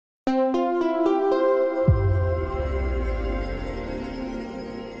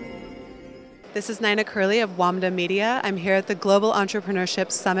This is Naina Curley of Wamda Media. I'm here at the Global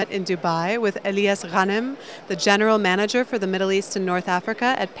Entrepreneurship Summit in Dubai with Elias Ghanem, the General Manager for the Middle East and North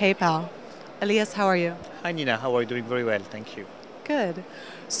Africa at PayPal. Elias, how are you? Hi Nina, how are you? Doing very well, thank you. Good.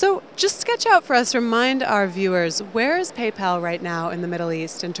 So just sketch out for us, remind our viewers, where is PayPal right now in the Middle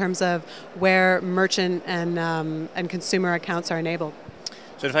East in terms of where merchant and consumer accounts are enabled?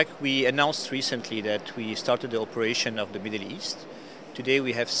 So in fact, we announced recently that we started the operation of the Middle East. Today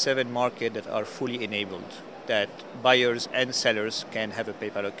we have 7 markets that are fully enabled, that buyers and sellers can have a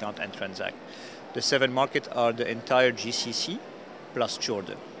PayPal account and transact. The 7 markets are the entire GCC plus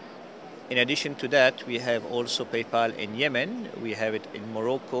Jordan. In addition to that, we have also PayPal in Yemen, we have it in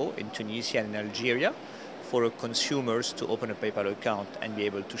Morocco, in Tunisia and in Algeria for consumers to open a PayPal account and be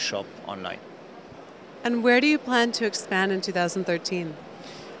able to shop online. And where do you plan to expand in 2013?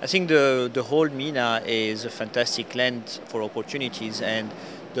 I think the whole MENA is a fantastic land for opportunities, and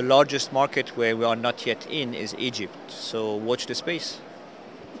the largest market where we are not yet in is Egypt. So watch the space.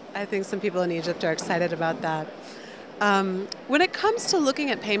 I think some people in Egypt are excited about that. When it comes to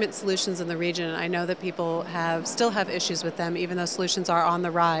looking at payment solutions in the region, I know that people still have issues with them, even though solutions are on the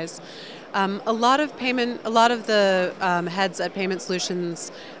rise. A lot of the heads at payment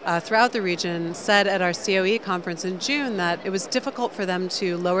solutions throughout the region said at our COE conference in June that it was difficult for them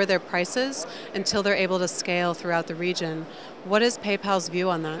to lower their prices until they're able to scale throughout the region. What is PayPal's view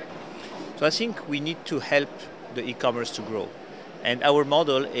on that? So I think we need to help the e-commerce to grow. And our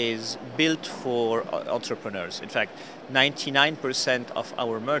model is built for entrepreneurs. In fact, 99% of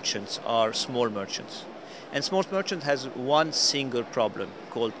our merchants are small merchants. And small merchant has one single problem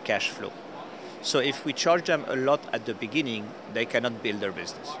called cash flow. So if we charge them a lot at the beginning, they cannot build their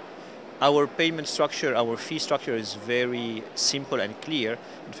business. Our payment structure, our fee structure is very simple and clear.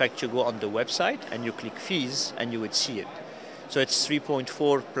 In fact, you go on the website and you click fees and you would see it. So it's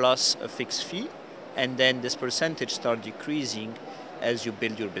 3.4 plus a fixed fee, and then this percentage starts decreasing as you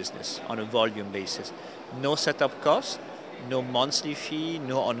build your business on a volume basis. No setup cost, no monthly fee,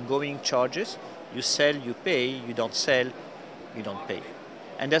 no ongoing charges. You sell, you pay. You don't sell, you don't pay.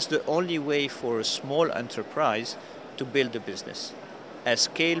 And that's the only way for a small enterprise to build a business. As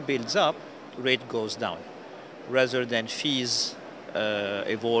scale builds up, rate goes down, rather than fees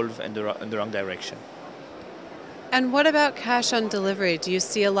evolve in the wrong direction. And what about cash on delivery? Do you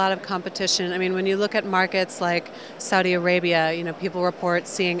see a lot of competition? I mean, when you look at markets like Saudi Arabia, people report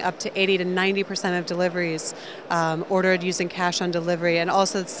seeing up to 80 to 90% of deliveries ordered using cash on delivery, and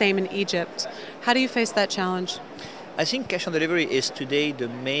also the same in Egypt. How do you face that challenge? I think cash on delivery is today the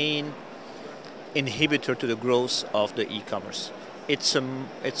main inhibitor to the growth of the e-commerce. It's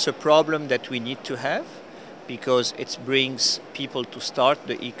a problem that we need to have because it brings people to start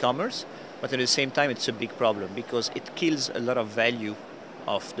the e-commerce. But at the same time, it's a big problem because it kills a lot of value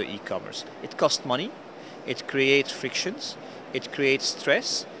of the e-commerce. It costs money, it creates frictions, it creates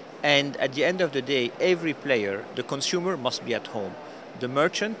stress, and at the end of the day, every player, the consumer must be at home. The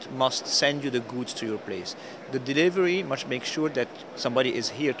merchant must send you the goods to your place. The delivery must make sure that somebody is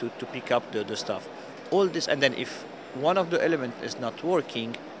here to pick up the stuff. All this, and then if one of the elements is not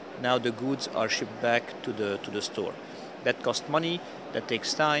working, now the goods are shipped back to the store. That costs money, that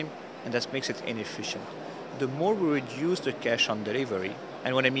takes time, and that makes it inefficient. The more we reduce the cash on delivery,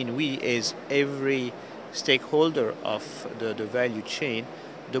 and what I mean we is every stakeholder of the value chain,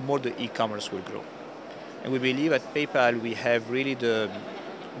 the more the e-commerce will grow. And we believe at PayPal we have really the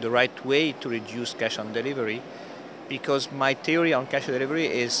right way to reduce cash on delivery, because my theory on cash on delivery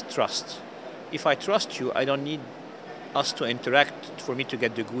is trust. If I trust you, I don't need us to interact for me to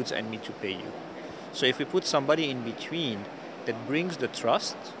get the goods and me to pay you. So if we put somebody in between that brings the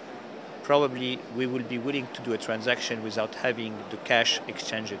trust, probably we will be willing to do a transaction without having the cash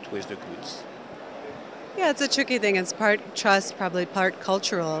exchanged with the goods. Yeah, it's a tricky thing. It's part trust, probably part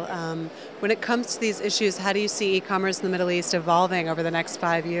cultural. When it comes to these issues, how do you see e-commerce in the Middle East evolving over the next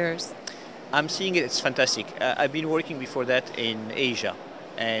 5 years? I'm seeing it's fantastic. I've been working before that in Asia,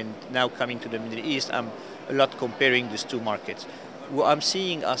 and now coming to the Middle East, I'm a lot comparing these two markets. I'm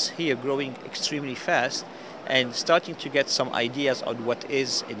seeing us here growing extremely fast and starting to get some ideas on what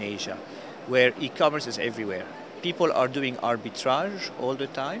is in Asia, where e-commerce is everywhere. People are doing arbitrage all the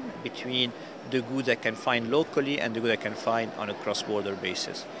time between the goods I can find locally and the goods I can find on a cross-border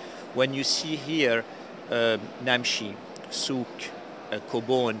basis. When you see here Namshi, Souk,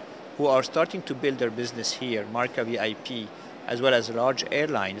 Kobon, who are starting to build their business here, Marca VIP, as well as large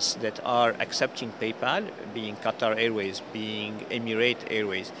airlines that are accepting PayPal, being Qatar Airways, being Emirates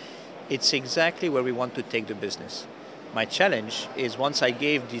Airways, it's exactly where we want to take the business. My challenge is once I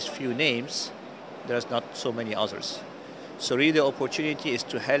gave these few names, there's not so many others. So really the opportunity is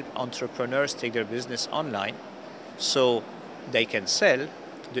to help entrepreneurs take their business online so they can sell,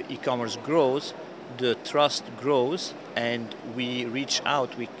 the e-commerce grows, the trust grows, and we reach out,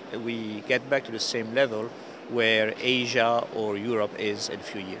 we get back to the same level where Asia or Europe is in a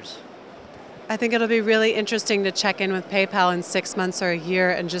few years. I think it'll be really interesting to check in with PayPal in 6 months or a year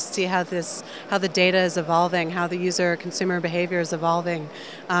and just see how the data is evolving, how the user consumer behavior is evolving,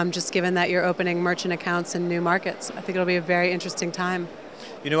 just given that you're opening merchant accounts in new markets. I think it'll be a very interesting time.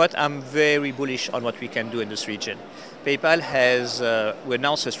 You know what? I'm very bullish on what we can do in this region. PayPal has, we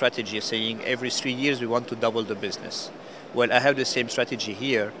announced a strategy saying every 3 years we want to double the business. Well, I have the same strategy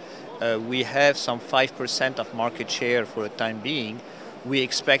here. We have some 5% of market share for the time being. We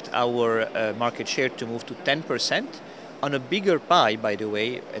expect our market share to move to 10% on a bigger pie, by the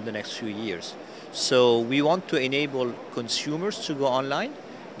way, in the next few years. So we want to enable consumers to go online,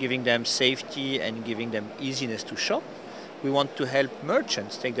 giving them safety and giving them easiness to shop. We want to help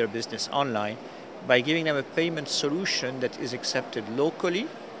merchants take their business online by giving them a payment solution that is accepted locally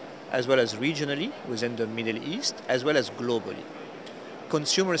as well as regionally within the Middle East as well as globally.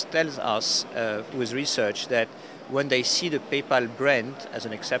 Consumers tell us with research that when they see the PayPal brand as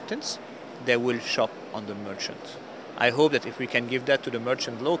an acceptance, they will shop on the merchant. I hope that if we can give that to the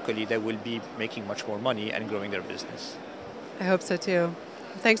merchant locally, they will be making much more money and growing their business. I hope so too.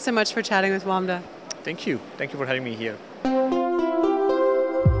 Thanks so much for chatting with Wamda. Thank you. Thank you for having me here.